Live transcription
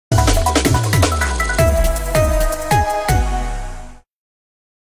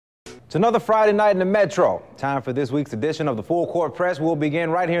It's another Friday night in the Metro. Time for this week's edition of the Full Court Press. We'll begin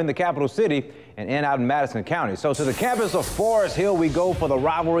right here in the capital city and end out in Madison County. So to the campus of Forest Hill we go for the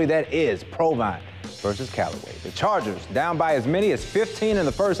rivalry that is Provine versus Callaway. The Chargers down by as many as 15 in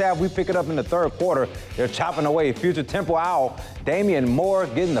the first half. We pick it up in the third quarter. They're chopping away. Future Temple Owl Damian Moore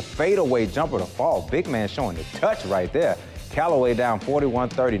getting the fadeaway jumper to fall. Big man showing the touch right there. Callaway down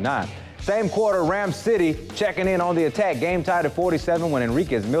 41-39. Same quarter, Ram City checking in on the attack. Game tied at 47 when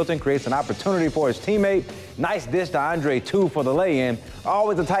Enriquez Milton creates an opportunity for his teammate. Nice dish to Andre 2 for the lay-in.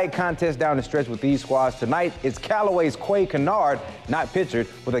 Always a tight contest down the stretch with these squads. Tonight, it's Callaway's Quay Kennard, not pictured,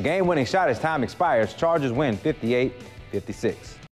 with a game-winning shot as time expires. Chargers win 58-56.